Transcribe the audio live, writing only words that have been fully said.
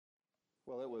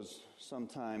Well, it was some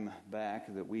time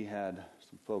back that we had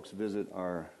some folks visit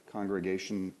our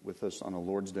congregation with us on a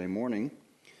Lord's Day morning.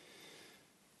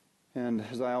 And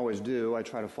as I always do, I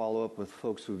try to follow up with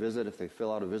folks who visit if they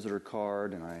fill out a visitor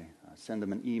card, and I send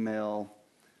them an email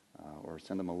or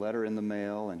send them a letter in the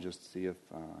mail and just see if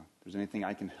there's anything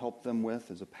I can help them with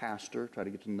as a pastor, try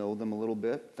to get to know them a little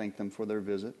bit, thank them for their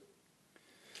visit.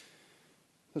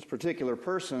 This particular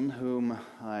person whom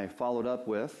I followed up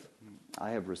with,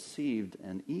 I have received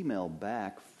an email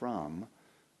back from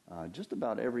just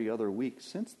about every other week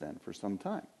since then for some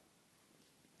time.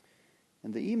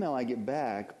 And the email I get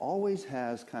back always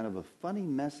has kind of a funny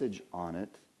message on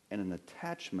it and an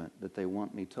attachment that they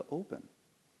want me to open.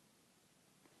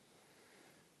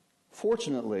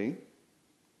 Fortunately,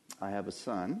 I have a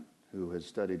son who has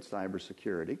studied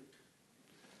cybersecurity.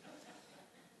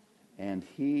 And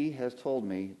he has told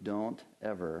me, don't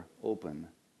ever open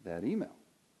that email.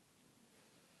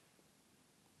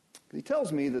 He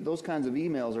tells me that those kinds of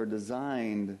emails are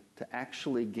designed to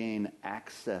actually gain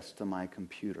access to my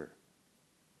computer,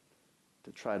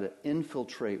 to try to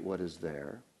infiltrate what is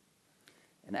there,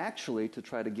 and actually to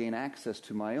try to gain access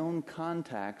to my own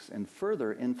contacts and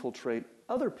further infiltrate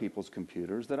other people's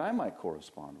computers that I might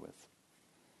correspond with.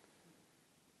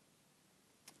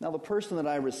 Now, the person that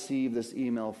I received this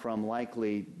email from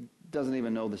likely doesn't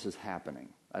even know this is happening.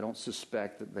 I don't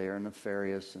suspect that they are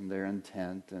nefarious in their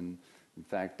intent, and in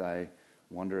fact, I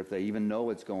wonder if they even know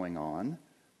what's going on.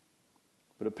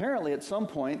 But apparently, at some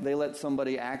point, they let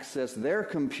somebody access their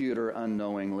computer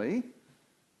unknowingly,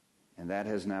 and that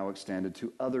has now extended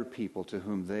to other people to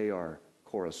whom they are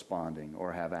corresponding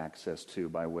or have access to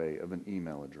by way of an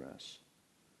email address.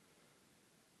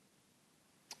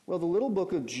 Well, the little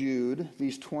book of Jude,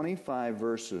 these 25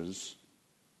 verses,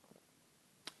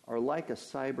 are like a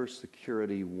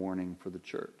cybersecurity warning for the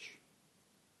church.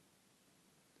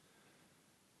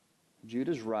 Jude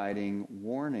is writing,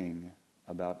 warning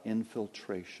about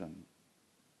infiltration,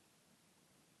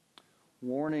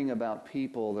 warning about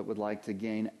people that would like to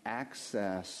gain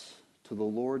access to the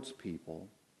Lord's people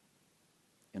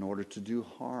in order to do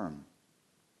harm,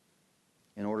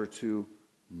 in order to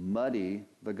muddy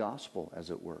the gospel, as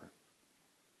it were.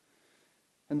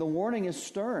 And the warning is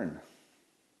stern.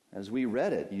 As we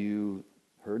read it, you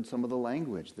heard some of the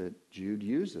language that Jude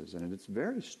uses, and it's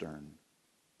very stern.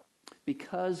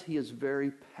 Because he is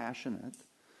very passionate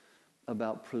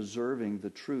about preserving the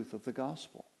truth of the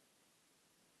gospel.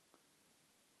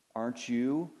 Aren't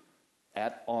you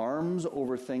at arms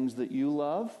over things that you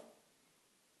love?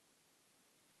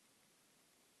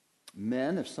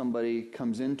 Men, if somebody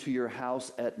comes into your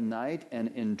house at night,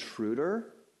 an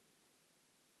intruder,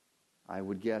 I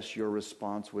would guess your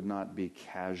response would not be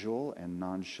casual and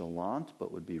nonchalant,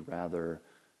 but would be rather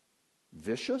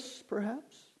vicious,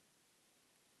 perhaps?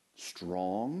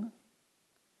 Strong?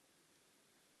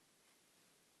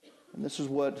 And this is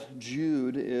what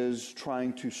Jude is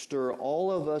trying to stir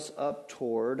all of us up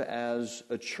toward as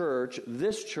a church,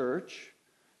 this church,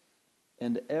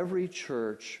 and every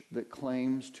church that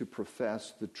claims to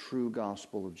profess the true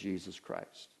gospel of Jesus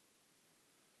Christ.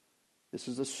 This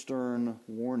is a stern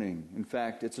warning. In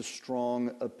fact, it's a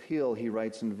strong appeal. He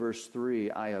writes in verse 3,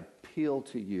 I appeal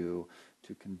to you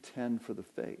to contend for the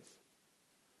faith.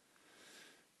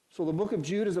 So the book of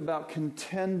Jude is about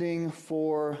contending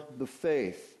for the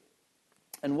faith.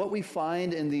 And what we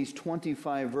find in these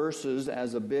 25 verses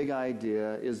as a big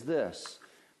idea is this,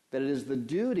 that it is the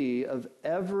duty of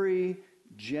every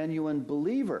genuine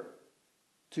believer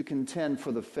to contend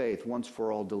for the faith once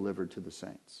for all delivered to the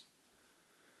saints.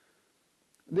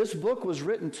 This book was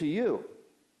written to you.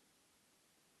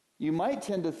 You might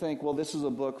tend to think, well, this is a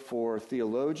book for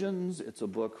theologians, it's a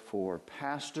book for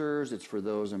pastors, it's for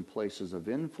those in places of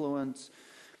influence.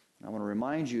 I want to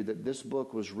remind you that this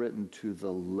book was written to the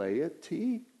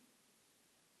laity,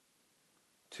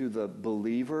 to the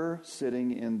believer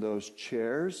sitting in those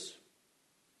chairs.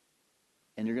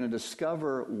 And you're going to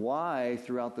discover why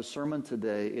throughout the sermon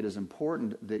today it is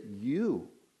important that you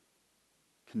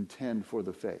contend for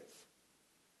the faith.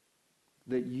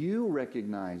 That you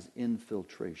recognize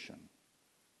infiltration.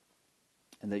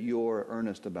 And that you're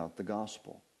earnest about the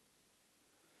gospel.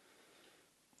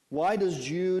 Why does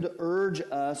Jude urge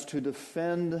us to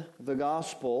defend the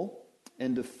gospel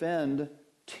and defend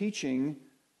teaching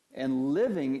and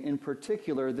living in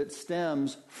particular that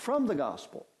stems from the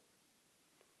gospel?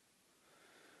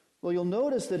 Well, you'll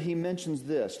notice that he mentions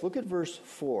this. Look at verse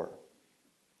 4.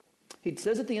 He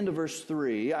says at the end of verse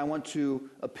 3, I want to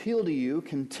appeal to you,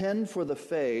 contend for the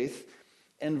faith.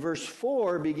 And verse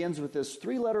 4 begins with this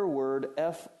three-letter word,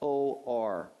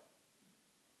 F-O-R.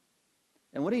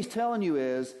 And what he's telling you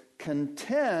is,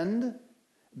 contend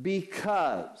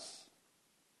because.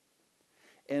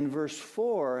 And verse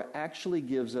 4 actually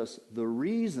gives us the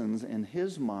reasons in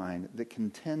his mind that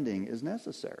contending is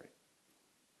necessary.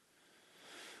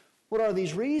 What are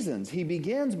these reasons? He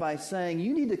begins by saying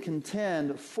you need to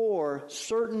contend for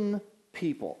certain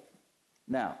people.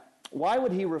 Now, why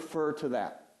would he refer to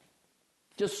that?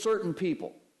 Just certain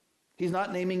people. He's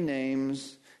not naming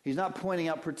names. He's not pointing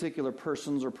out particular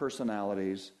persons or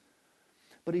personalities.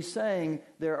 But he's saying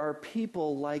there are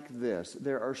people like this.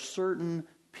 There are certain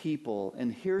people,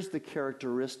 and here's the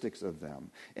characteristics of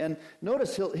them. And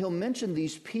notice he'll mention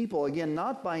these people, again,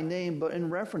 not by name, but in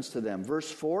reference to them. Verse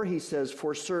 4, he says,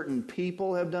 for certain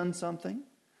people have done something.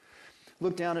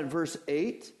 Look down at verse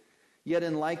 8. Yet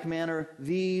in like manner,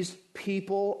 these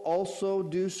people also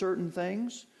do certain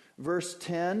things. Verse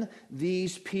 10,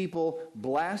 these people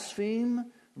blaspheme.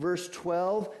 Verse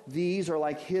 12, these are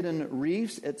like hidden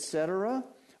reefs, etc.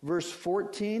 Verse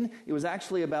 14, it was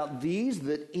actually about these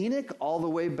that Enoch, all the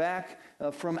way back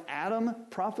from Adam,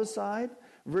 prophesied.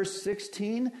 Verse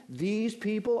 16, these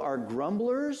people are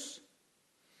grumblers.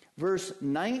 Verse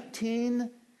 19,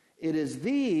 it is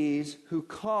these who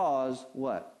cause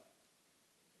what?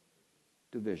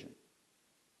 Division.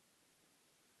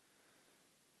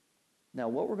 Now,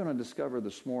 what we're going to discover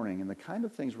this morning, and the kind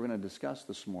of things we're going to discuss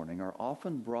this morning, are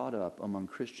often brought up among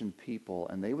Christian people,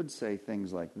 and they would say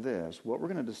things like this. What we're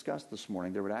going to discuss this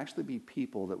morning, there would actually be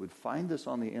people that would find this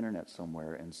on the internet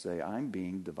somewhere and say, I'm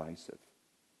being divisive.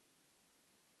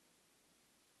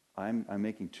 I'm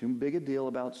making too big a deal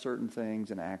about certain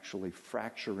things and actually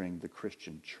fracturing the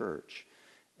Christian church.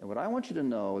 And what I want you to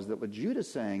know is that what Jude is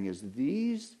saying is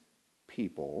these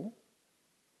people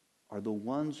are the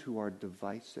ones who are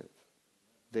divisive.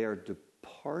 They are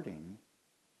departing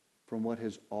from what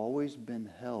has always been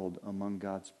held among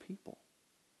God's people.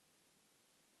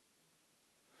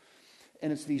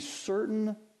 And it's these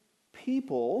certain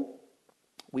people,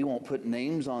 we won't put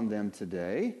names on them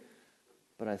today,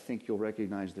 but I think you'll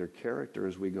recognize their character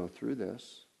as we go through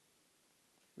this.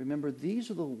 Remember, these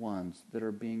are the ones that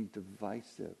are being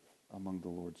divisive among the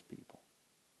Lord's people.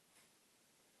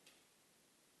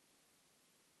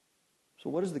 So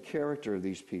what is the character of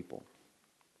these people?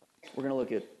 We're going to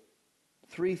look at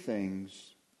three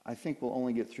things. I think we'll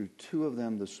only get through two of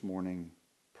them this morning,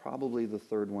 probably the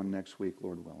third one next week,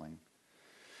 Lord willing.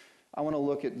 I want to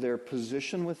look at their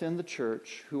position within the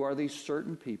church. Who are these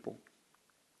certain people?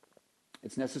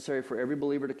 It's necessary for every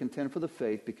believer to contend for the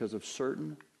faith because of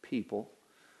certain people.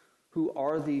 Who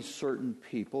are these certain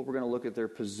people? We're going to look at their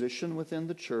position within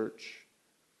the church.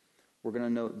 We're going to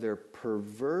note their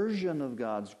perversion of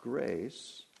God's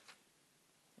grace.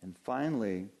 And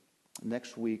finally,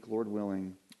 next week, Lord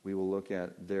willing, we will look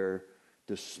at their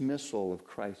dismissal of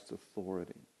Christ's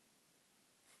authority.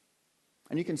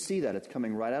 And you can see that. It's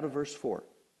coming right out of verse 4.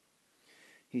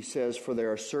 He says, for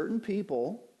there are certain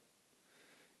people,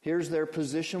 here's their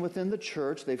position within the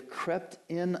church. They've crept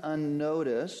in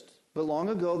unnoticed, but long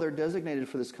ago they're designated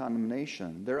for this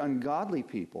condemnation. They're ungodly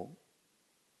people.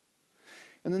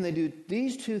 And then they do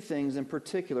these two things in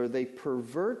particular. They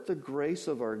pervert the grace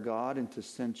of our God into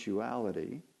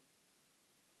sensuality.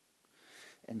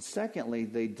 And secondly,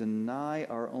 they deny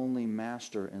our only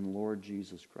Master and Lord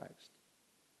Jesus Christ.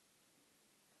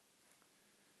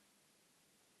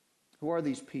 Who are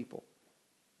these people?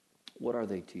 What are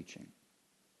they teaching?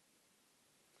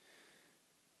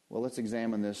 Well, let's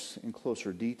examine this in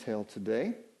closer detail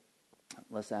today.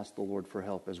 Let's ask the Lord for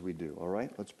help as we do. All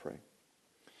right? Let's pray.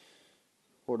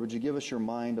 Lord, would you give us your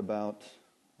mind about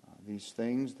these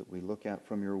things that we look at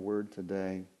from your word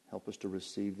today? Help us to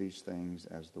receive these things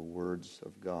as the words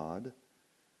of God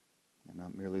and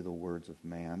not merely the words of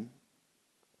man.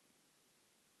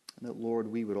 And that, Lord,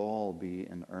 we would all be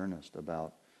in earnest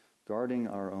about guarding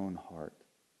our own heart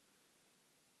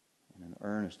and in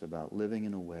earnest about living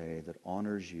in a way that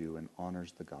honors you and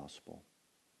honors the gospel.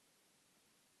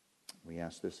 We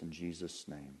ask this in Jesus'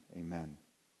 name. Amen.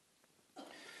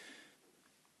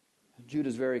 Jude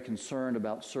is very concerned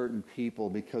about certain people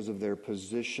because of their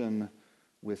position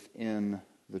within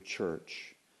the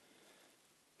church.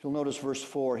 You'll notice verse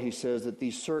 4, he says that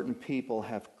these certain people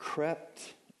have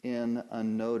crept in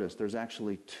unnoticed. There's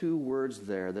actually two words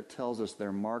there that tells us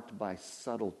they're marked by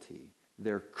subtlety.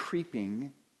 They're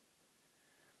creeping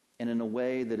and in a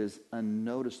way that is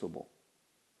unnoticeable.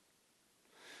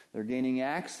 They're gaining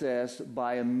access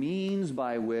by a means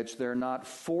by which they're not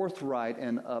forthright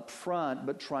and upfront,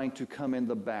 but trying to come in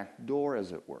the back door,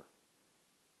 as it were.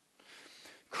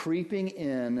 Creeping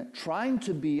in, trying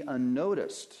to be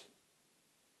unnoticed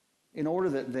in order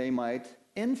that they might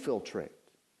infiltrate.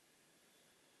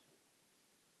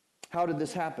 How did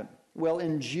this happen? Well,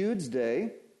 in Jude's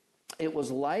day, it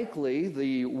was likely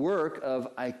the work of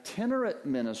itinerant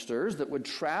ministers that would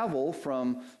travel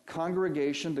from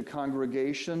congregation to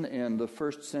congregation in the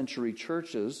first century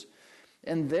churches.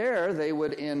 And there they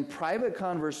would, in private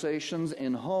conversations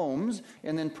in homes,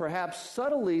 and then perhaps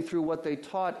subtly through what they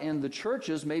taught in the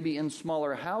churches, maybe in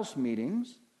smaller house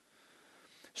meetings,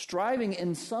 striving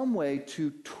in some way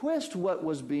to twist what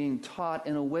was being taught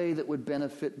in a way that would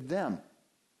benefit them.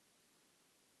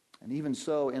 And even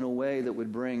so, in a way that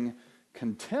would bring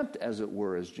contempt, as it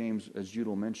were, as Jude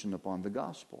will mention, upon the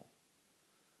gospel.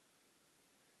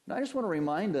 And I just want to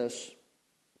remind us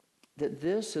that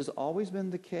this has always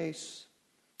been the case,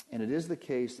 and it is the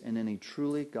case in any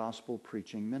truly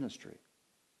gospel-preaching ministry.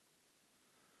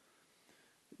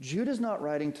 Jude is not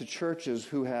writing to churches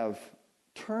who have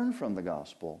turned from the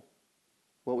gospel,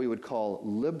 what we would call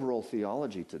liberal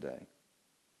theology today.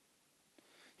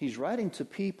 He's writing to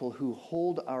people who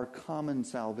hold our common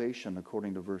salvation,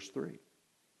 according to verse 3,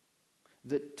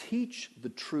 that teach the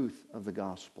truth of the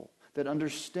gospel, that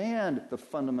understand the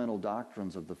fundamental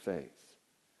doctrines of the faith.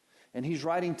 And he's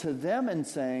writing to them and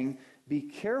saying, be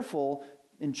careful,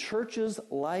 in churches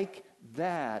like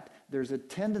that, there's a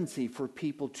tendency for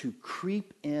people to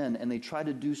creep in, and they try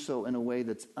to do so in a way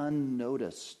that's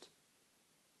unnoticed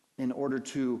in order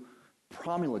to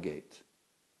promulgate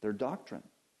their doctrine.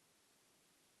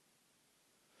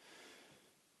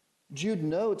 Jude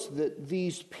notes that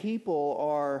these people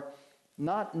are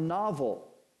not novel,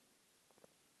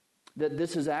 that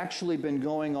this has actually been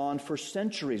going on for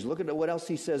centuries. Look at what else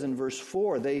he says in verse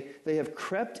 4. They have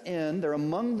crept in, they're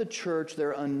among the church,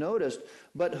 they're unnoticed,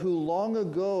 but who long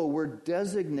ago were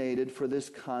designated for this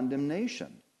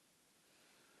condemnation.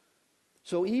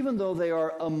 So even though they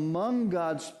are among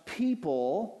God's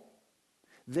people,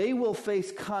 they will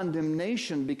face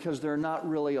condemnation because they're not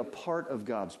really a part of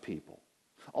God's people.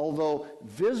 Although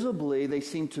visibly they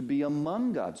seem to be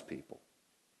among God's people.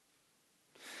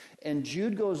 And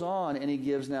Jude goes on and he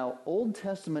gives now Old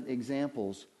Testament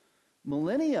examples,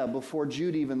 millennia before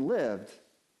Jude even lived,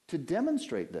 to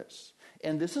demonstrate this.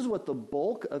 And this is what the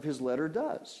bulk of his letter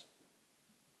does.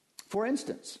 For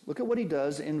instance, look at what he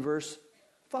does in verse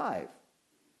 5.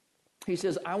 He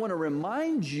says, I want to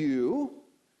remind you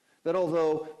that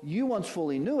although you once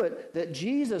fully knew it, that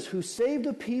Jesus, who saved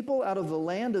a people out of the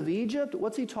land of Egypt,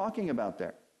 what's he talking about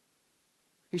there?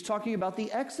 He's talking about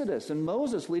the Exodus and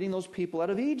Moses leading those people out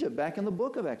of Egypt back in the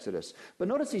book of Exodus. But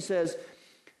notice he says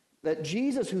that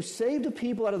Jesus, who saved a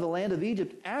people out of the land of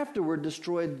Egypt, afterward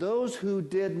destroyed those who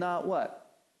did not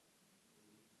what?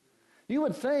 You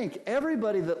would think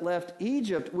everybody that left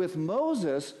Egypt with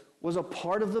Moses was a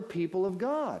part of the people of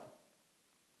God.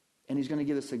 And he's going to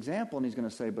give this example, and he's going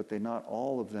to say, but not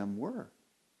all of them were.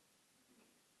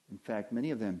 In fact,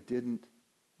 many of them didn't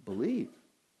believe.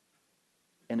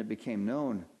 And it became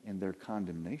known in their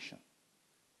condemnation.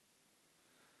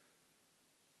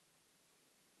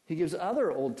 He gives other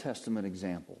Old Testament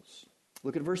examples.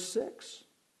 Look at verse 6.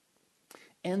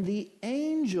 And the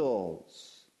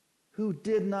angels who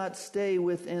did not stay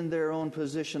within their own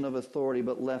position of authority,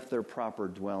 but left their proper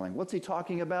dwelling. What's he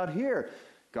talking about here?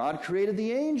 God created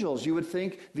the angels. You would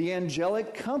think the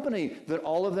angelic company, that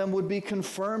all of them would be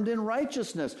confirmed in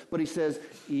righteousness. But he says,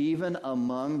 even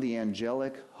among the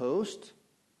angelic host,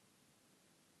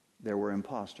 there were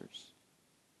imposters.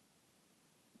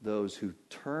 Those who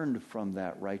turned from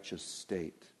that righteous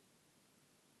state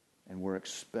and were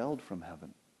expelled from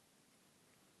heaven.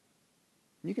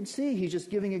 You can see he's just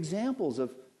giving examples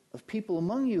of people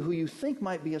among you who you think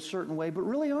might be a certain way, but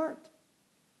really aren't.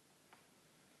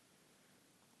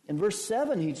 In verse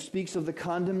 7, he speaks of the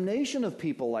condemnation of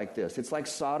people like this. It's like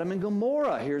Sodom and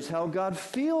Gomorrah. Here's how God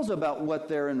feels about what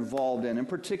they're involved in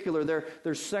particular,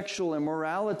 their sexual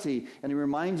immorality. And he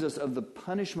reminds us of the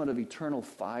punishment of eternal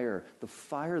fire, the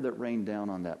fire that rained down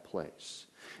on that place.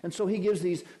 And so he gives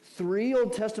these 3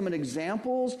 Old Testament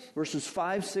examples, verses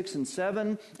 5, 6, and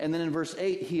 7. And then in verse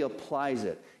 8, he applies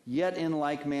it. Yet in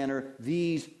like manner,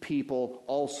 these people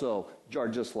also are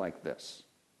just like this.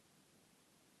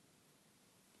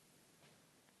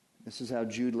 This is how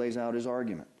Jude lays out his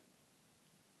argument.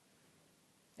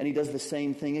 And he does the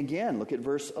same thing again. Look at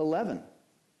verse 11.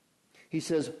 He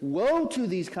says, woe to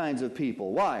these kinds of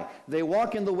people. Why? They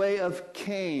walk in the way of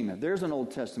Cain. There's an Old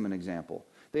Testament example.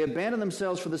 They abandon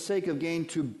themselves for the sake of gain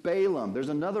to Balaam. There's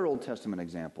another Old Testament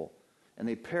example. And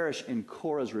they perish in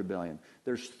Korah's rebellion.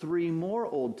 There's 3 more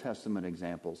Old Testament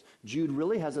examples. Jude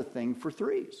really has a thing for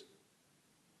 3s.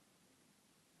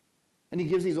 And he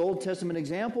gives these Old Testament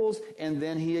examples, and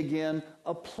then he again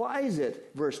applies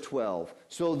it. Verse 12.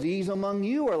 So these among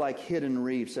you are like hidden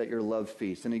reefs at your love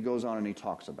feast. And he goes on and he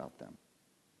talks about them.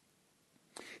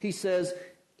 He says,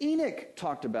 Enoch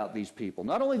talked about these people.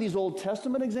 Not only these Old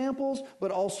Testament examples,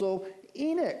 but also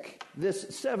Enoch.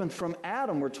 This seventh from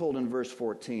Adam, we're told in verse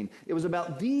 14. It was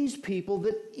about these people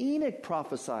that Enoch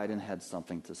prophesied and had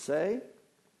something to say. And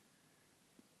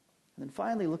then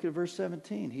finally, look at verse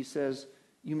 17. He says,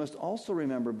 you must also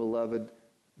remember, beloved,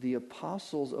 the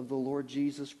apostles of the Lord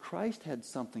Jesus Christ had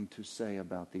something to say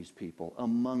about these people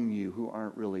among you who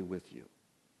aren't really with you.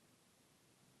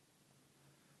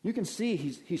 You can see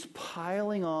he's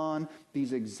piling on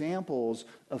these examples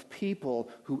of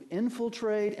people who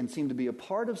infiltrate and seem to be a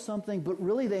part of something, but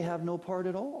really they have no part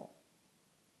at all.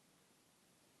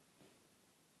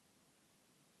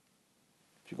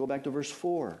 If you go back to verse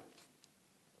 4,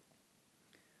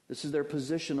 this is their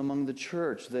position among the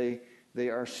church. They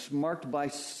are marked by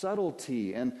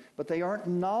subtlety, but they aren't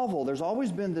novel. There's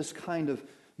always been this kind of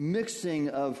mixing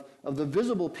of the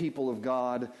visible people of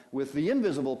God with the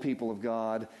invisible people of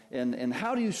God. And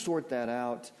how do you sort that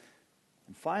out?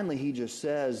 And finally, he just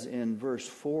says in verse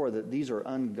 4 that these are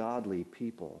ungodly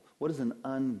people. What is an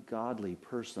ungodly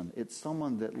person? It's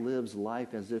someone that lives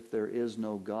life as if there is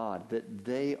no God, that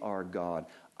they are God.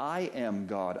 I am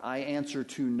God. I answer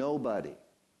to nobody.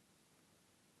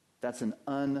 That's an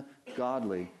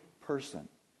ungodly person.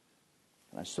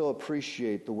 And I so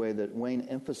appreciate the way that Wayne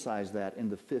emphasized that in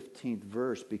the 15th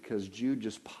verse, because Jude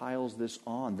just piles this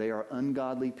on. They are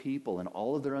ungodly people and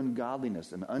all of their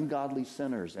ungodliness and ungodly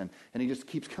sinners. And he just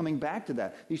keeps coming back to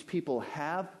that. These people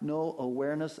have no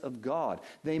awareness of God.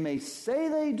 They may say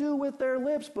they do with their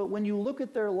lips, but when you look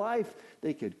at their life,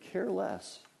 they could care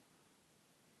less.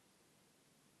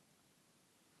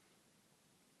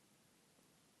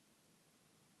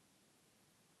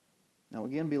 Now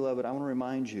again, beloved, I want to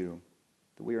remind you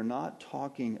that we are not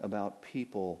talking about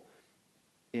people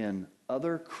in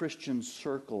other Christian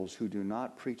circles who do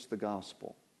not preach the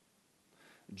gospel.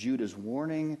 Jude is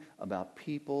warning about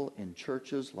people in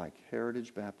churches like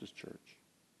Heritage Baptist Church,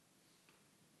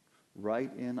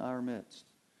 right in our midst,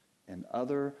 and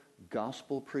other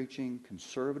gospel-preaching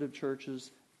conservative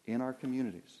churches in our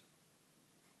communities.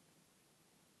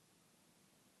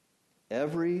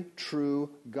 Every true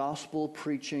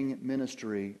gospel-preaching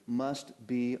ministry must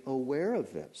be aware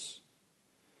of this.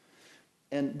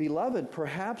 And beloved,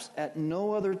 perhaps at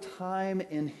no other time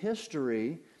in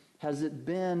history has it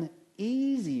been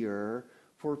easier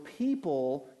for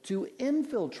people to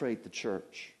infiltrate the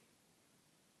church.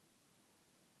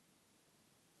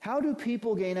 How do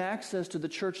people gain access to the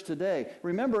church today?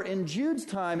 Remember, in Jude's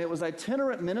time, it was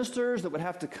itinerant ministers that would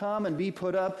have to come and be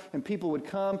put up, and people would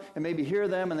come and maybe hear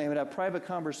them, and they would have private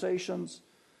conversations.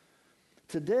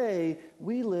 Today,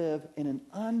 we live in an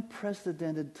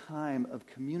unprecedented time of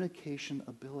communication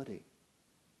ability.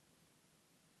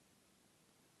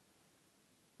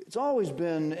 It's always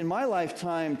been, in my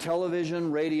lifetime,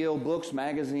 television, radio, books,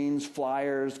 magazines,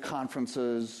 flyers,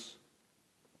 conferences.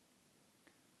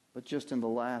 But just in the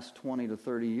last 20 to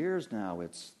 30 years now,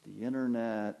 it's the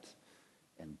internet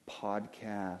and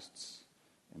podcasts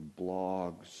and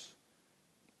blogs,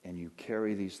 and you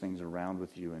carry these things around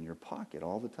with you in your pocket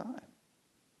all the time.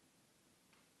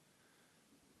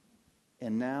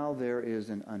 And now there is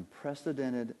an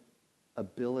unprecedented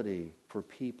ability for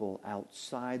people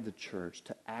outside the church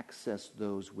to access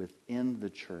those within the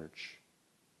church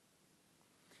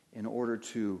in order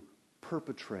to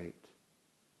perpetrate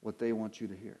what they want you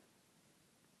to hear.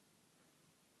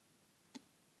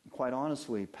 Quite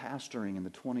honestly, pastoring in the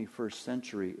 21st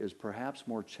century is perhaps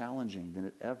more challenging than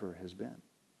it ever has been.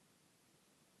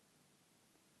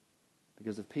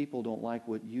 Because if people don't like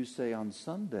what you say on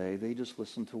Sunday, they just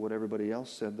listen to what everybody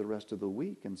else said the rest of the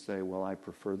week and say, well, I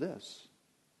prefer this.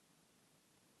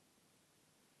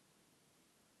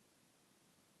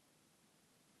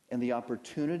 And the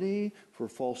opportunity for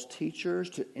false teachers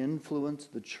to influence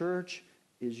the church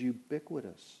is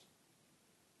ubiquitous.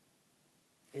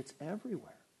 It's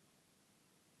everywhere.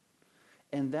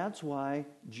 And that's why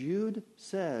Jude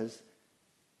says,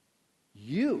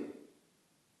 you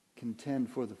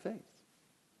contend for the faith.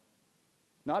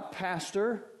 Not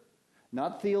pastor,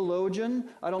 not theologian.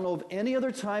 I don't know of any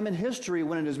other time in history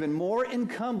when it has been more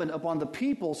incumbent upon the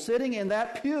people sitting in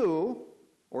that pew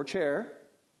or chair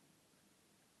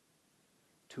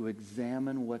to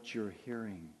examine what you're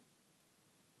hearing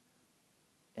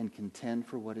and contend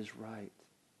for what is right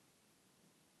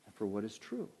and for what is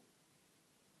true.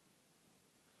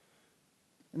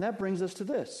 And that brings us to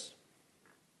this.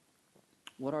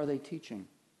 What are they teaching?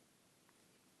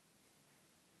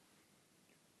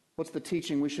 What's the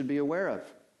teaching we should be aware of?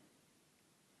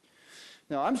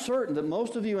 Now, I'm certain that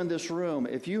most of you in this room,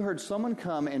 if you heard someone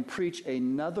come and preach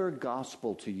another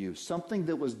gospel to you, something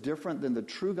that was different than the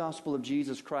true gospel of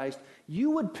Jesus Christ,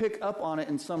 you would pick up on it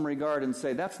in some regard and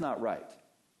say, that's not right.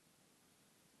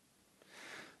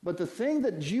 But the thing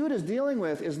that Jude is dealing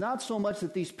with is not so much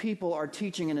that these people are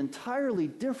teaching an entirely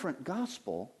different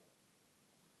gospel.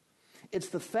 It's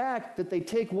the fact that they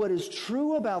take what is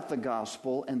true about the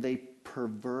gospel and they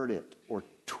pervert it or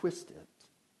twist it.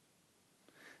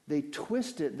 They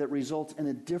twist it that results in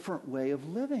a different way of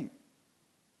living.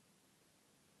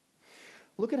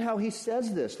 Look at how he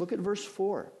says this. Look at verse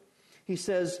 4. He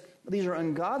says, these are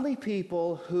ungodly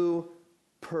people who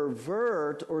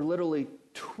pervert or literally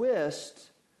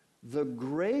twist the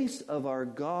grace of our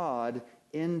God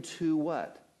into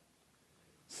what?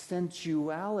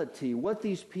 Sensuality. What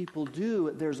these people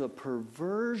do, there's a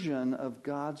perversion of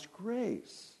God's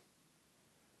grace.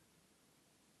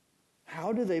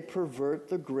 How do they pervert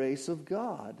the grace of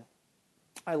God?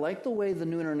 I like the way the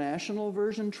New International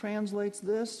Version translates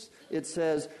this. It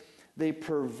says, they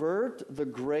pervert the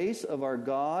grace of our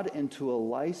God into a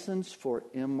license for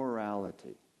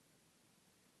immorality.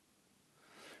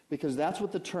 Because that's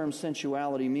what the term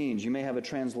sensuality means. You may have a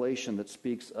translation that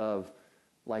speaks of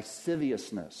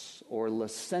lasciviousness or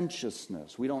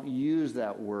licentiousness. We don't use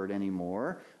that word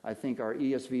anymore. I think our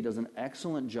ESV does an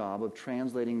excellent job of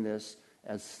translating this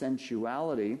as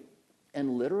sensuality,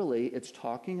 and literally it's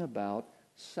talking about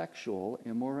sexual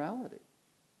immorality.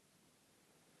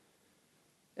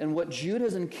 And what Jude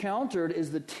has encountered is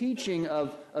the teaching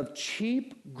of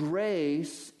cheap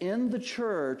grace in the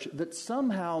church that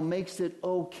somehow makes it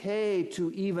okay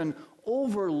to even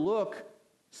overlook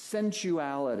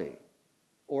sensuality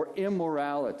or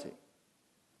immorality.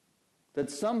 That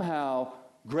somehow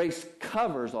grace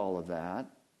covers all of that,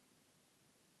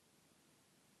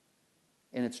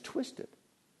 and it's twisted.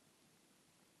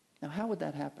 Now, how would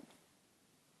that happen?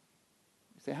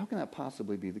 You say, how can that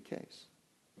possibly be the case?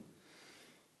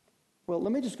 Well,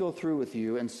 let me just go through with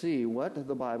you and see what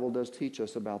the Bible does teach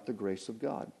us about the grace of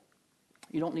God.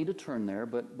 You don't need to turn there,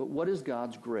 but what is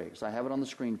God's grace? I have it on the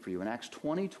screen for you. In Acts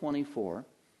 20:24,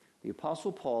 the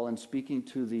Apostle Paul, in speaking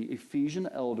to the Ephesian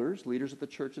elders, leaders of the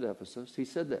church at Ephesus, he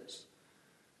said this,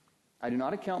 I do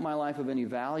not account my life of any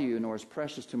value, nor as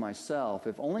precious to myself,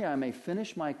 if only I may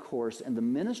finish my course and the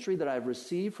ministry that I've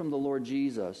received from the Lord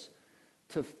Jesus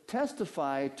to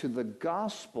testify to the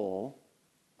gospel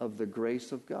of the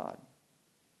grace of God.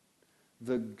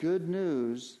 The good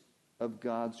news of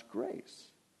God's grace.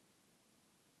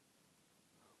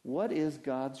 What is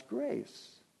God's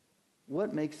grace?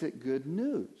 What makes it good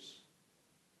news?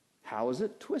 How is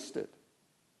it twisted?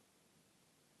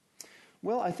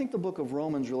 Well, I think the book of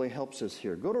Romans really helps us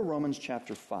here. Go to Romans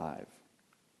chapter 5.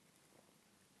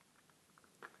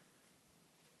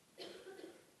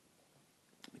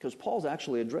 Because Paul's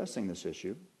actually addressing this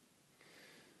issue.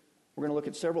 We're going to look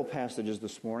at several passages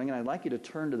this morning, and I'd like you to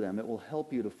turn to them. It will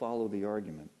help you to follow the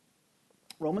argument.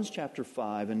 Romans chapter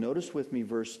 5, and notice with me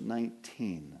verse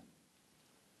 19.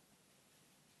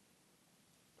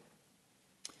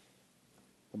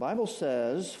 The Bible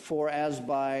says, for as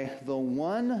by the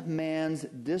one man's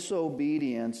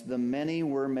disobedience the many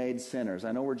were made sinners.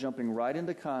 I know we're jumping right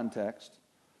into context,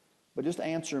 but just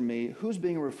answer me, who's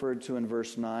being referred to in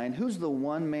verse 9? Who's the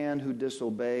one man who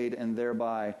disobeyed and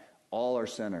thereby all are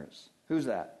sinners? Who's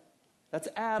that? That's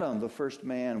Adam, the first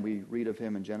man. We read of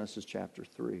him in Genesis chapter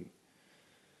 3.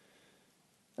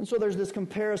 And so there's this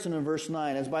comparison in verse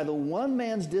 9. As by the one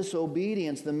man's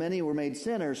disobedience the many were made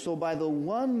sinners, so by the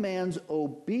one man's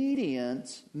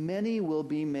obedience many will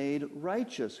be made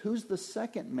righteous. Who's the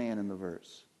second man in the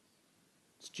verse?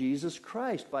 It's Jesus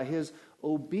Christ. By his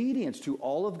obedience to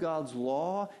all of God's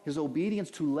law, his obedience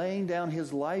to laying down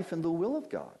his life in the will of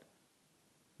God,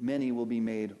 many will be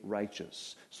made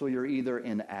righteous. So you're either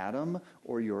in Adam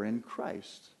or you're in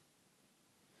Christ.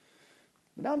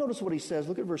 Now notice what he says.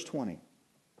 Look at verse 20.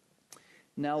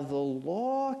 Now the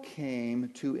law came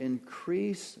to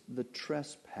increase the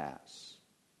trespass.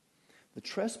 The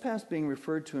trespass being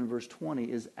referred to in verse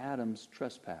 20 is Adam's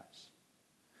trespass.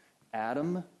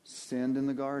 Adam sinned in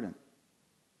the garden.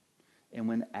 And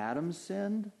when Adam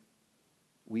sinned,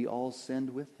 we all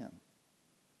sinned with him.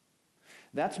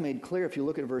 That's made clear if you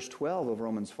look at verse 12 of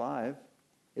Romans 5.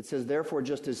 It says, therefore,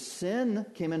 just as sin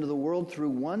came into the world through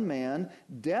one man,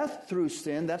 death through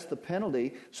sin, that's the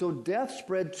penalty. So death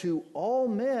spread to all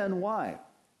men. Why?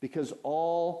 Because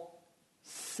all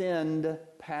sinned,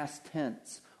 past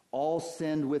tense. All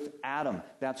sinned with Adam.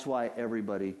 That's why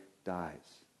everybody dies.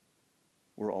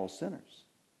 We're all sinners.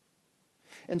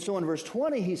 And so in verse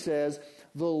 20 he says,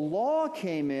 the law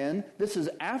came in. This is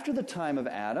after the time of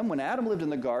Adam. When Adam lived in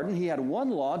the garden, he had one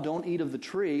law, don't eat of the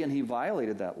tree, and he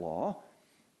violated that law.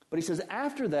 But he says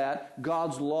after that,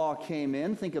 God's law came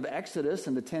in. Think of Exodus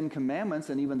and the Ten Commandments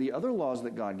and even the other laws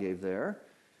that God gave there.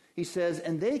 He says,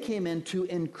 and they came in to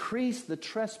increase the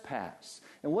trespass.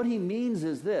 And what he means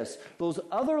is this: those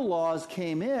other laws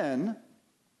came in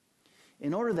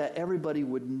order that everybody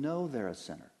would know they're a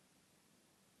sinner.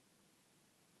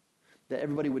 That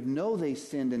everybody would know they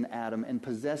sinned in Adam and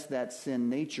possess that sin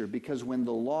nature. Because when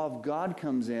the law of God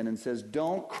comes in and says,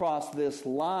 don't cross this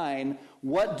line,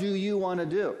 what do you want to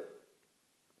do?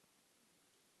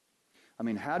 I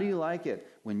mean, how do you like it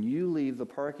when you leave the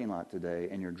parking lot today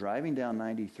and you're driving down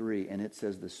 93 and it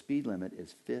says the speed limit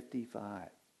is 55?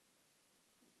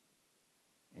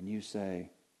 And you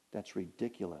say, that's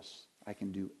ridiculous. I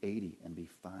can do 80 and be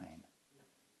fine.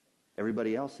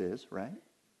 Everybody else is, right?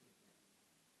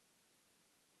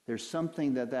 There's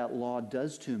something that law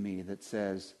does to me that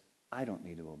says, I don't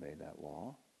need to obey that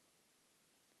law.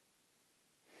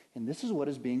 And this is what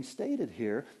is being stated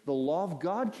here. The law of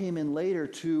God came in later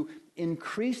to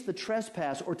increase the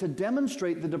trespass or to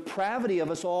demonstrate the depravity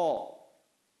of us all.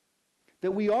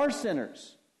 That we are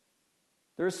sinners.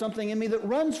 There is something in me that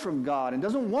runs from God and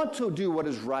doesn't want to do what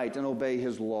is right and obey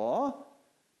his law.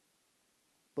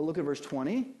 But look at verse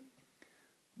 20.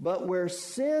 But where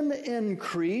sin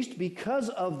increased because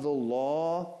of the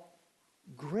law,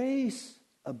 grace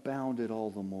abounded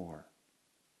all the more.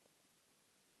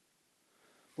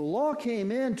 The law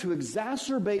came in to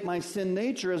exacerbate my sin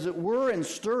nature, as it were, and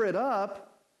stir it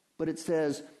up. But it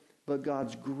says, but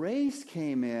God's grace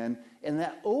came in, and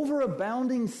that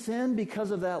overabounding sin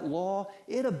because of that law,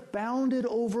 it abounded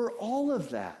over all of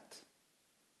that.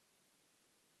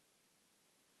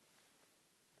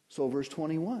 So verse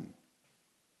 21.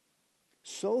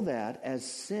 So that as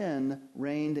sin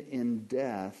reigned in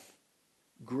death,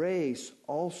 grace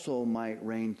also might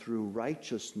reign through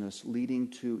righteousness, leading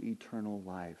to eternal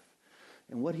life.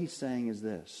 And what he's saying is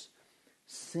this: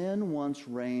 sin once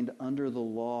reigned under the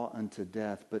law unto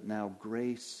death, but now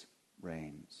grace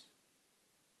reigns.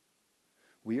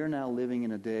 We are now living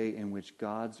in a day in which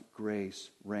God's grace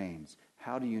reigns.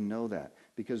 How do you know that?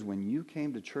 Because when you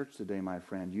came to church today, my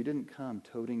friend, you didn't come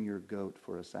toting your goat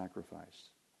for a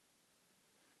sacrifice.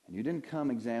 And you didn't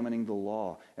come examining the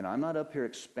law. And I'm not up here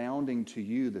expounding to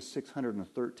you the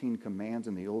 613 commands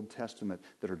in the Old Testament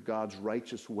that are God's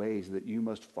righteous ways that you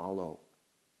must follow.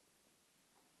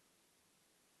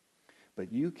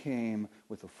 But you came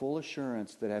with a full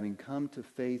assurance that having come to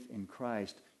faith in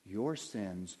Christ, your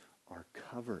sins are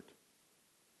covered.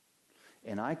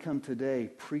 And I come today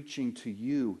preaching to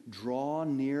you, draw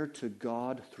near to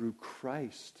God through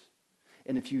Christ.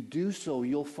 And if you do so,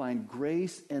 you'll find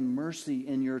grace and mercy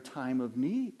in your time of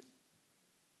need.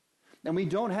 And we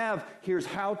don't have, here's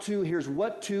how to, here's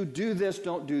what to, do this,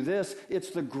 don't do this. It's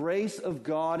the grace of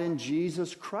God in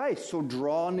Jesus Christ. So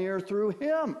draw near through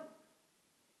him.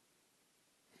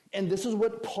 And this is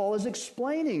what Paul is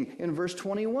explaining in verse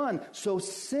 21. So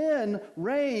sin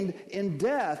reigned in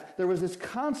death. There was this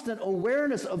constant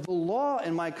awareness of the law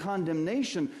and my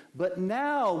condemnation. But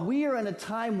now we are in a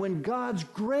time when God's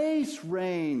grace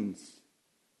reigns.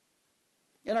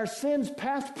 And our sins,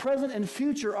 past, present, and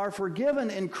future, are forgiven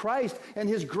in Christ. And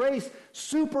his grace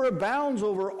superabounds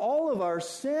over all of our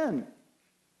sin.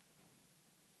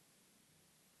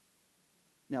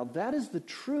 Now, that is the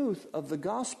truth of the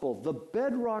gospel, the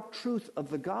bedrock truth of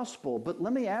the gospel. But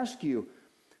let me ask you,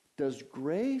 does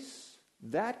grace,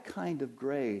 that kind of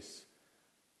grace,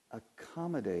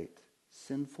 accommodate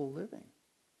sinful living?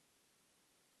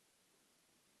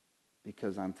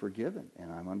 Because I'm forgiven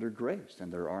and I'm under grace and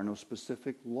there are no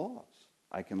specific laws.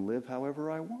 I can live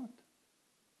however I want.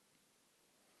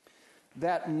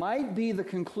 That might be the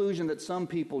conclusion that some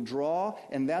people draw,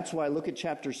 and that's why look at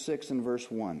chapter 6 and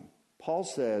verse 1. Paul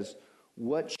says,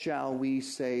 what shall we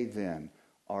say then?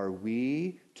 Are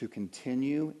we to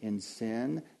continue in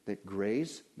sin that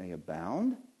grace may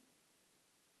abound?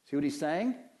 See what he's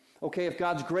saying? Okay, if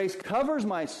God's grace covers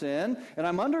my sin and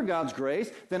I'm under God's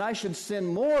grace, then I should sin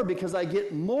more because I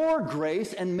get more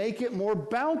grace and make it more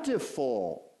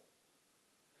bountiful.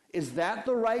 Is that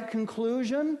the right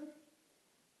conclusion?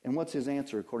 And what's his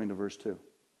answer according to verse 2?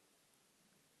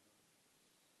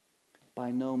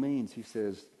 By no means, he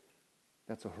says.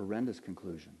 That's a horrendous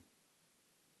conclusion.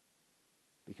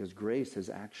 Because grace has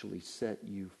actually set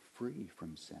you free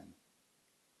from sin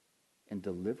and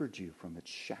delivered you from its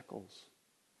shackles.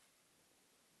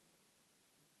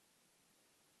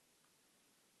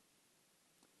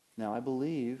 Now, I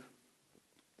believe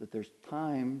that there's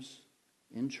times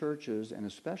in churches, and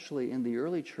especially in the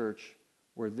early church,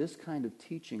 where this kind of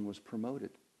teaching was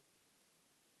promoted.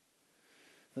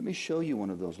 Let me show you one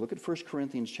of those. Look at 1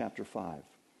 Corinthians chapter 5.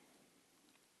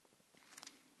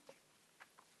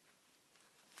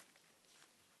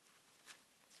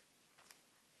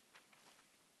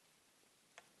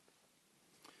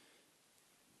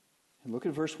 And look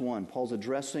at verse 1. Paul's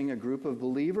addressing a group of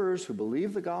believers who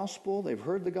believe the gospel. They've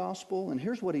heard the gospel. And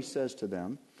here's what he says to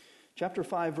them. Chapter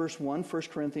 5, verse 1, 1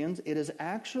 Corinthians. It is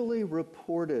actually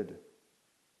reported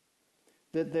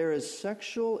that there is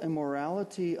sexual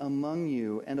immorality among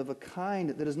you, and of a kind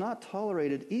that is not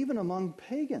tolerated even among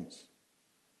pagans.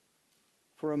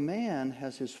 For a man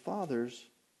has his father's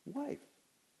wife.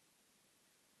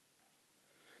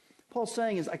 Paul's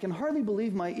saying is, I can hardly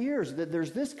believe my ears that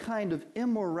there's this kind of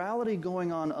immorality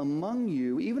going on among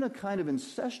you, even a kind of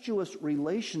incestuous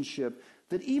relationship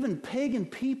that even pagan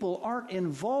people aren't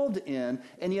involved in,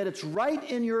 and yet it's right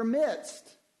in your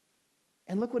midst.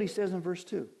 And look what he says in verse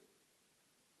 2.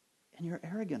 And you're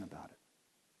arrogant about it.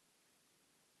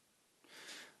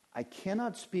 I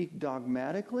cannot speak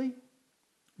dogmatically,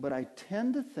 but I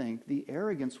tend to think the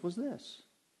arrogance was this.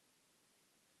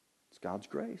 It's God's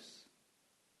grace.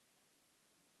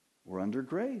 We're under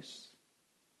grace.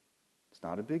 It's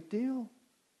not a big deal.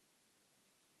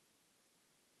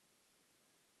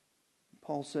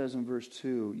 Paul says in verse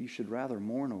 2, you should rather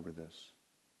mourn over this.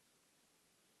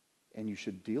 And you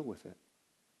should deal with it.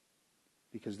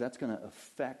 Because that's going to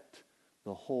affect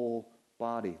the whole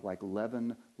body, like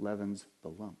leaven leavens the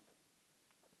lump.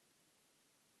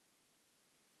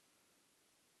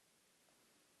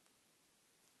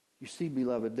 You see,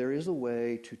 beloved, there is a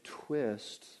way to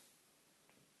twist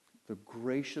the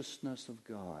graciousness of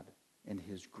God and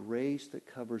His grace that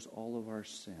covers all of our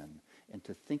sin, and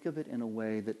to think of it in a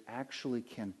way that actually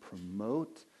can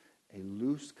promote a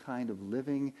loose kind of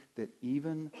living that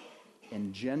even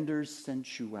engenders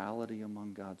sensuality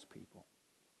among God's people.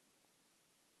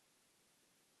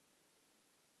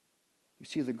 You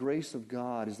see, the grace of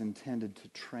God is intended to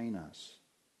train us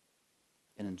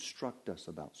and instruct us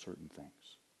about certain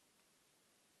things.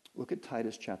 Look at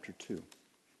Titus chapter 2.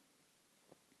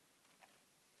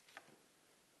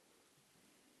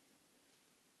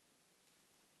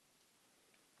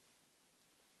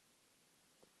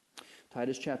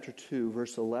 Titus chapter 2,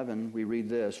 verse 11, we read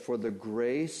this, for the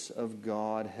grace of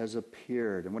God has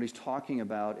appeared. And what he's talking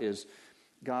about is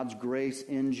God's grace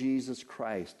in Jesus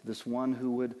Christ, this one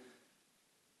who would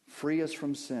free us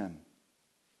from sin,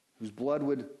 whose blood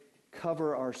would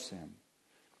cover our sin.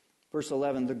 Verse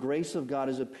 11, the grace of God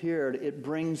has appeared. It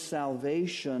brings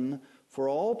salvation for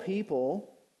all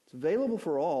people. It's available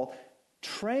for all,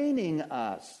 training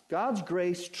us. God's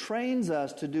grace trains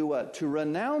us to do what? To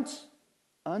renounce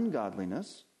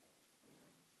ungodliness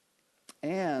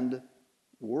and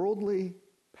worldly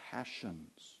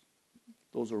passions.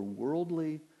 Those are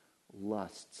worldly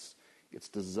lusts. It's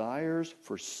desires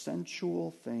for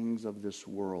sensual things of this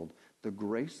world. The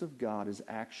grace of God is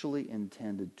actually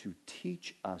intended to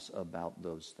teach us about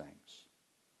those things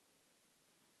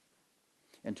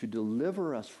and to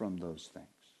deliver us from those things.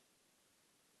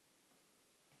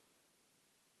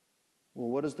 Well,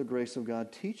 what does the grace of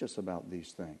God teach us about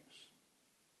these things?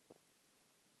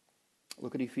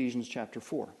 Look at Ephesians chapter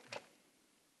 4.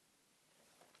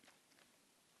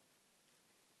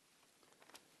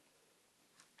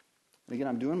 And again,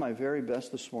 I'm doing my very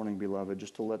best this morning, beloved,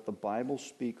 just to let the Bible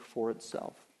speak for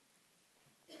itself.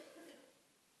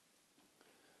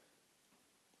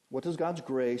 What does God's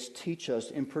grace teach us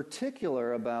in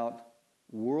particular about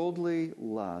worldly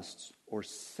lusts or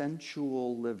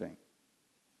sensual living?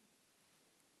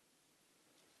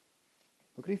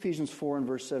 Look at Ephesians 4 and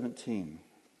verse 17.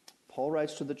 Paul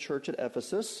writes to the church at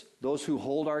Ephesus, those who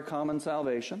hold our common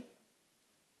salvation.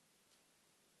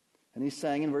 And he's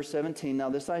saying in verse 17, now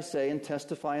this I say and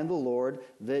testify in the Lord,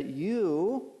 that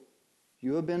you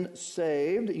have been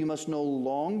saved. You must no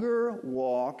longer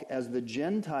walk as the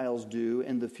Gentiles do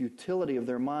in the futility of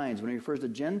their minds. When he refers to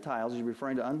Gentiles, he's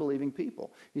referring to unbelieving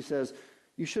people. He says,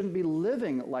 you shouldn't be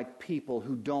living like people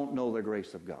who don't know the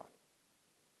grace of God.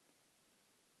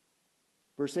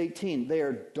 Verse 18, they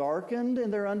are darkened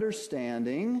in their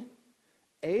understanding,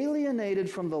 alienated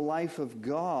from the life of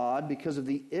God because of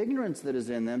the ignorance that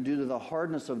is in them due to the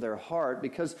hardness of their heart,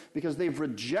 because they've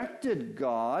rejected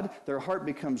God, their heart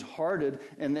becomes hardened,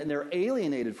 and then they're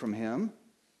alienated from Him.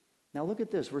 Now look at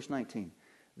this, verse 19.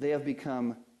 They have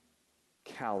become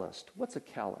calloused. What's a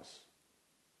callous?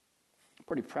 I'm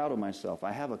pretty proud of myself.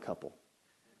 I have a couple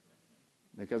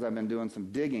because I've been doing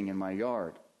some digging in my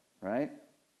yard, right?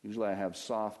 Usually I have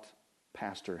soft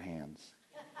pastor hands.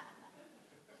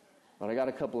 But I got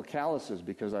a couple of calluses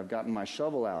because I've gotten my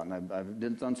shovel out and I've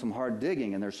done some hard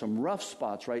digging, and there's some rough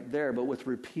spots right there. But with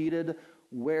repeated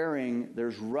wearing,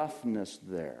 there's roughness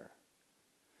there.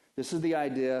 This is the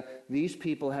idea. These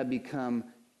people have become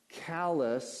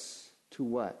callous to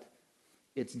what?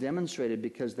 It's demonstrated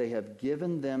because they have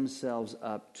given themselves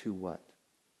up to what?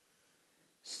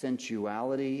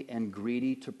 Sensuality and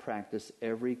greedy to practice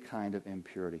every kind of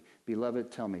impurity.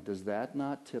 Beloved, tell me, does that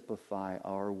not typify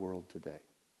our world today?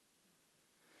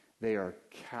 They are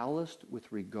calloused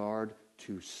with regard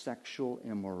to sexual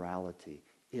immorality.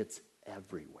 It's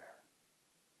everywhere.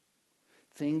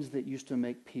 Things that used to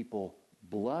make people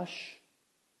blush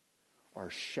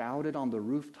are shouted on the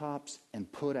rooftops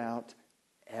and put out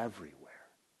everywhere.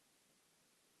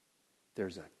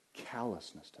 There's a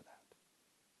callousness to that.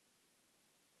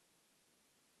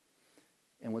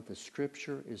 And what the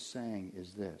Scripture is saying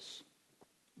is this: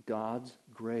 God's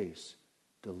grace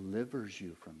delivers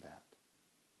you from that.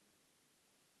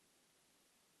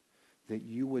 That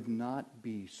you would not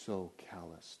be so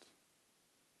calloused.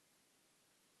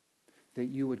 That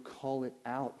you would call it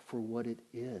out for what it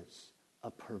is: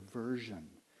 a perversion,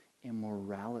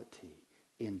 immorality,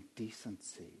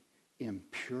 indecency,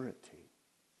 impurity.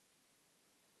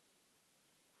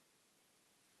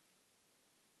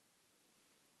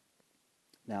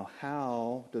 Now,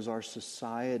 how does our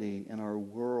society and our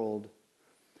world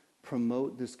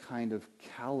promote this kind of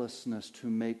callousness to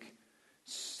make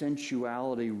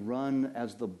sensuality run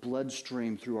as the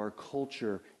bloodstream through our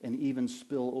culture and even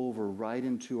spill over right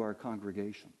into our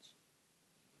congregations?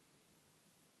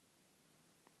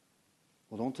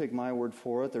 Well, don't take my word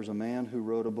for it. There's a man who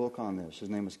wrote a book on this. His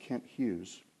name is Kent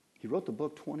Hughes. He wrote the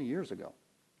book 20 years ago.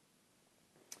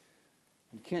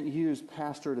 And Kent Hughes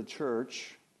pastored a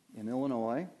church in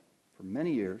Illinois for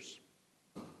many years.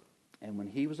 And when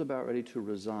he was about ready to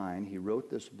resign, he wrote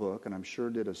this book, and I'm sure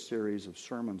did a series of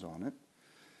sermons on it.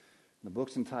 The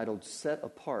book's entitled Set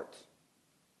Apart.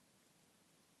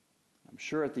 I'm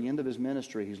sure at the end of his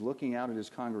ministry, he's looking out at his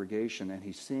congregation and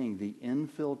he's seeing the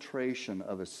infiltration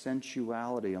of a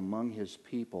sensuality among his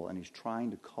people, and he's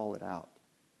trying to call it out.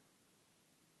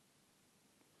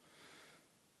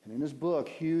 And in his book,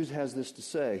 Hughes has this to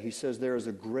say. He says there is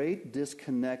a great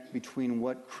disconnect between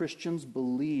what Christians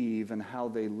believe and how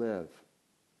they live.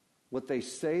 What they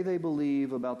say they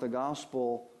believe about the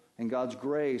gospel and God's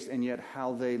grace, and yet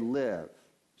how they live.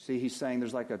 See, he's saying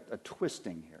there's like a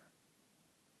twisting here.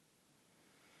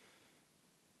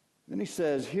 Then he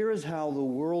says, here is how the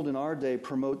world in our day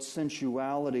promotes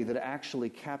sensuality that actually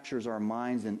captures our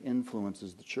minds and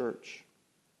influences the church.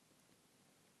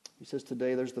 He says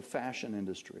today there's the fashion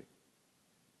industry.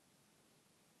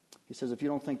 He says if you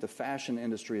don't think the fashion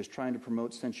industry is trying to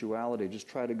promote sensuality, just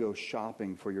try to go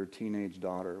shopping for your teenage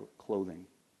daughter clothing.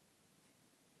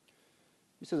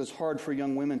 He says it's hard for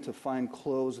young women to find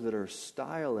clothes that are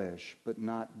stylish but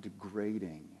not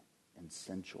degrading and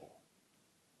sensual.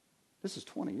 This is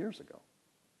 20 years ago.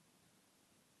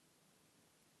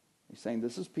 He's saying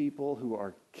this is people who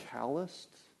are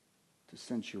calloused to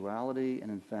sensuality,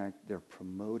 and in fact, they're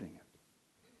promoting it.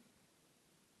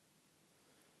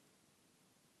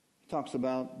 He talks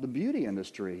about the beauty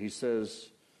industry. He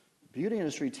says, the beauty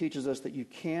industry teaches us that you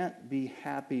can't be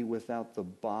happy without the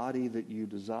body that you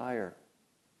desire.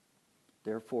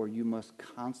 Therefore, you must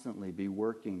constantly be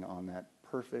working on that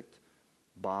perfect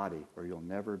body, or you'll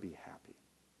never be happy.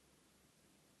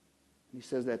 And he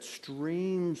says that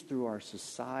streams through our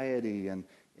society, and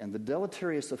the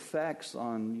deleterious effects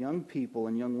on young people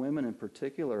and young women in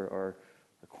particular are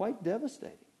quite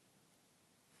devastating.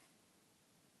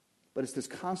 But it's this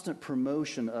constant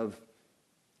promotion of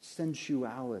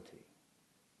sensuality.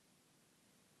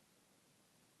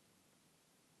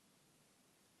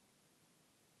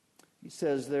 He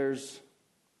says there's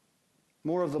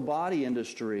more of the body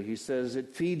industry. He says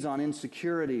it feeds on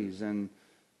insecurities, and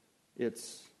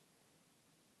it's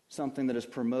something that is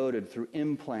promoted through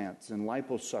implants and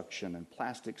liposuction and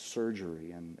plastic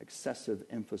surgery and excessive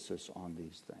emphasis on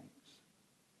these things.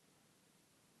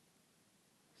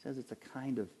 He says it's a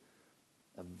kind of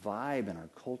a vibe in our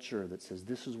culture that says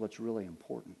this is what's really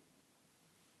important.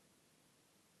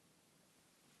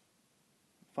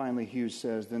 Finally, Hughes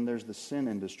says, then there's the sin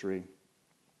industry.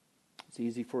 It's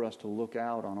easy for us to look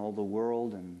out on all the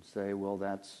world and say, well,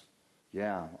 that's,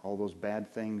 all those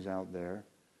bad things out there.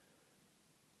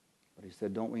 But he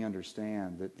said, don't we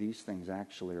understand that these things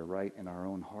actually are right in our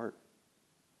own heart?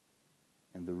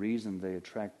 And the reason they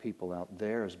attract people out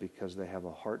there is because they have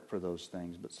a heart for those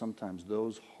things. But sometimes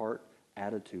those heart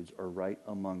attitudes are right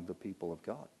among the people of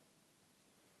God.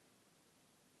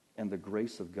 And the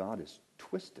grace of God is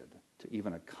twisted to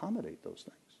even accommodate those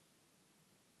things.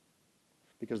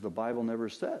 Because the Bible never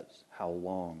says how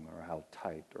long or how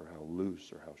tight or how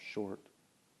loose or how short.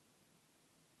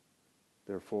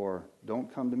 Therefore,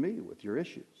 don't come to me with your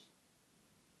issues.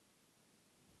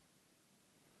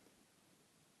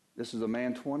 This is a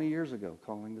man 20 years ago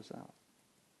calling this out.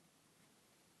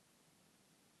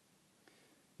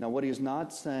 Now, what he is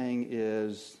not saying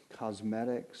is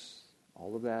cosmetics,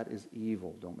 all of that is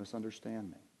evil. Don't misunderstand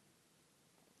me.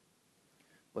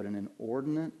 But an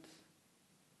inordinate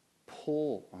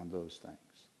pull on those things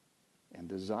and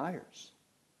desires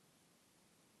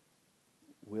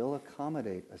will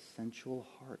accommodate a sensual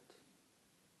heart.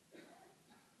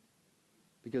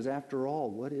 Because after all,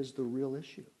 what is the real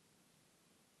issue?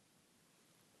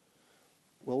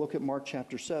 Well, look at Mark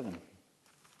chapter 7.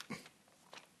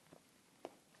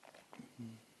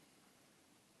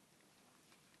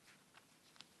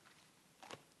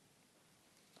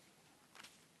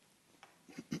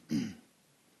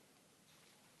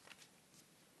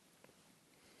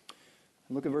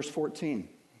 Look at verse 14.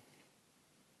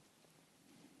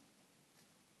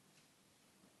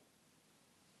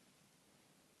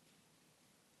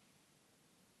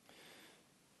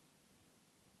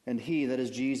 And he, that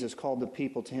is Jesus, called the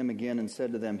people to him again and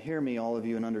said to them, "Hear me, all of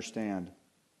you, and understand.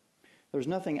 There's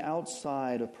nothing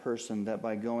outside a person that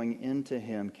by going into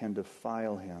him can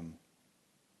defile him.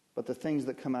 But the things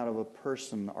that come out of a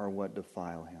person are what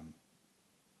defile him."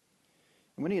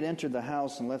 And when he had entered the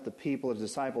house and left the people, his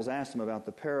disciples asked him about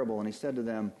the parable, and he said to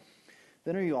them,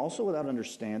 "Then are you also without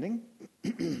understanding?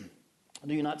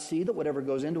 Do you not see that whatever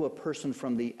goes into a person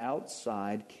from the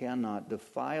outside cannot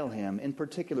defile him? In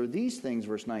particular, these things,"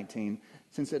 verse 19,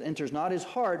 "since it enters not his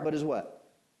heart, but his" what?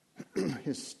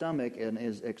 "His stomach, and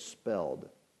is expelled.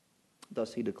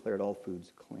 Thus he declared all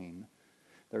foods clean."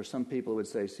 There are some people who would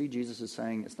say, see, Jesus is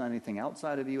saying it's not anything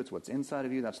outside of you, it's what's inside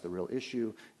of you, that's the real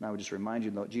issue. And I would just remind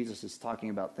you that Jesus is talking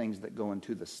about things that go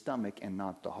into the stomach and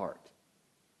not the heart.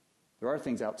 There are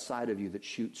things outside of you that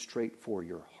shoot straight for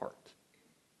your heart.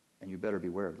 And you better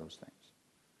beware of those things.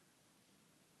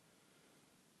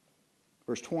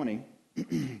 Verse 20,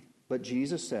 "But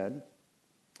Jesus said,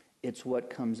 it's what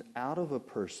comes out of a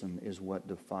person is what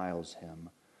defiles him.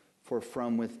 For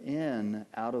from within,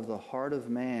 out of the heart of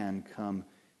man, come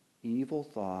evil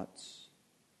thoughts,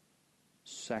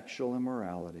 sexual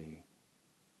immorality,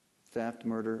 theft,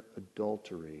 murder,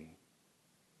 adultery,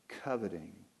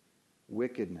 coveting,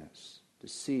 wickedness,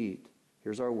 deceit,"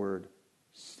 here's our word,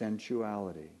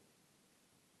 "sensuality,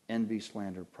 envy,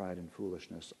 slander, pride, and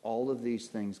foolishness." All of these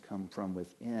things come from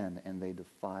within, and they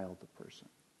defile the person.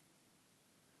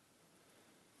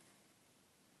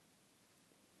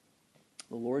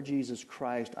 The Lord Jesus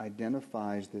Christ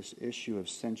identifies this issue of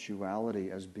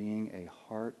sensuality as being a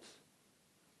heart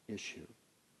issue.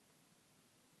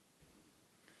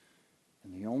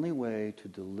 And the only way to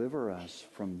deliver us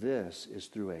from this is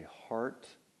through a heart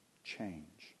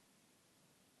change.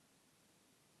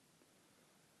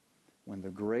 When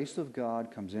the grace of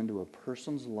God comes into a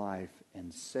person's life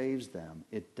and saves them,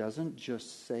 it doesn't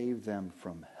just save them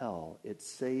from hell, it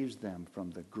saves them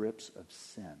from the grips of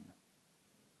sin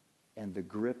and the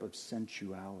grip of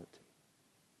sensuality.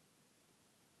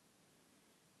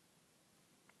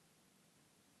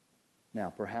 Now,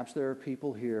 perhaps there are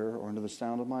people here or under the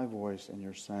sound of my voice and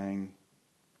you're saying,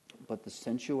 but the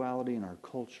sensuality in our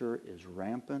culture is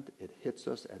rampant. It hits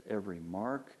us at every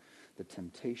mark. The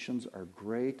temptations are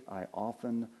great. I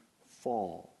often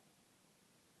fall.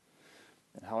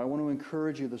 And how I want to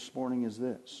encourage you this morning is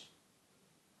this.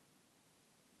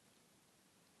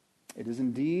 It is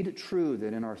indeed true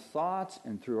that in our thoughts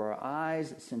and through our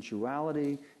eyes,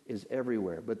 sensuality is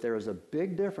everywhere. But there is a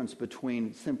big difference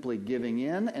between simply giving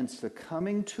in and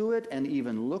succumbing to it and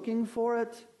even looking for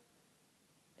it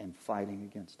and fighting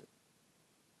against it.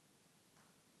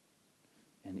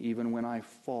 And even when I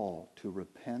fall, to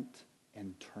repent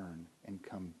and turn and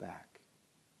come back.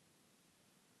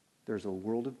 There's a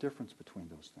world of difference between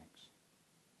those things.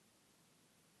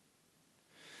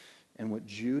 And what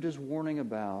Jude is warning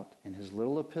about in his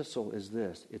little epistle is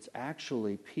this. It's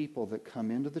actually people that come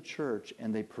into the church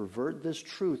and they pervert this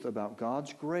truth about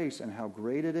God's grace and how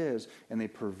great it is, and they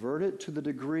pervert it to the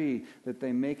degree that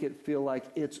they make it feel like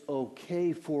it's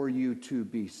okay for you to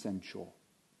be sensual.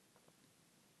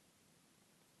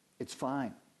 It's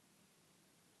fine.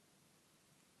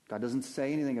 God doesn't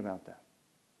say anything about that.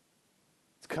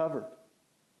 It's covered.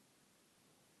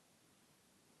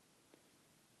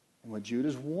 And what Jude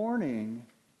is warning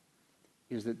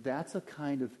is that that's a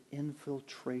kind of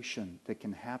infiltration that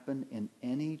can happen in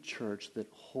any church that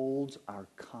holds our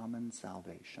common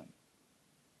salvation.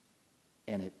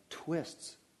 And it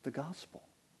twists the gospel.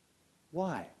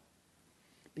 Why?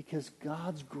 Because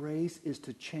God's grace is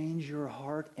to change your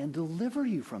heart and deliver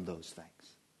you from those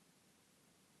things.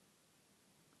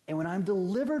 And when I'm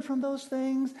delivered from those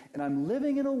things, and I'm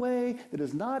living in a way that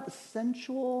is not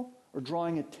sensual or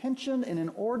drawing attention in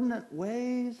inordinate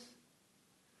ways,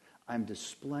 I'm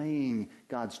displaying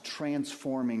God's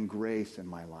transforming grace in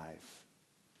my life.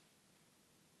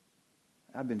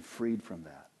 I've been freed from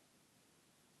that.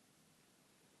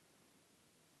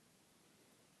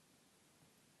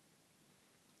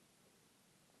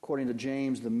 According to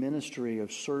James, the ministry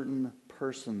of certain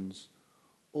persons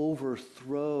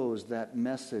overthrows that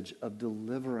message of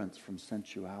deliverance from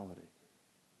sensuality.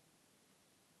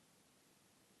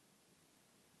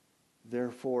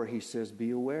 Therefore, he says,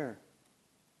 be aware,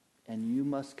 and you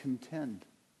must contend.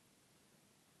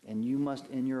 And you must,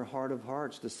 in your heart of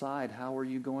hearts, decide, how are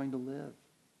you going to live?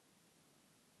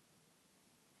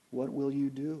 What will you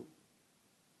do?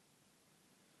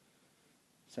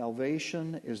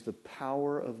 Salvation is the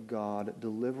power of God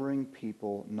delivering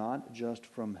people not just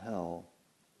from hell,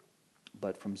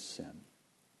 but from sin.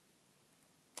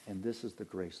 And this is the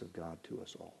grace of God to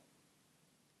us all.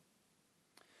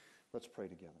 Let's pray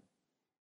together.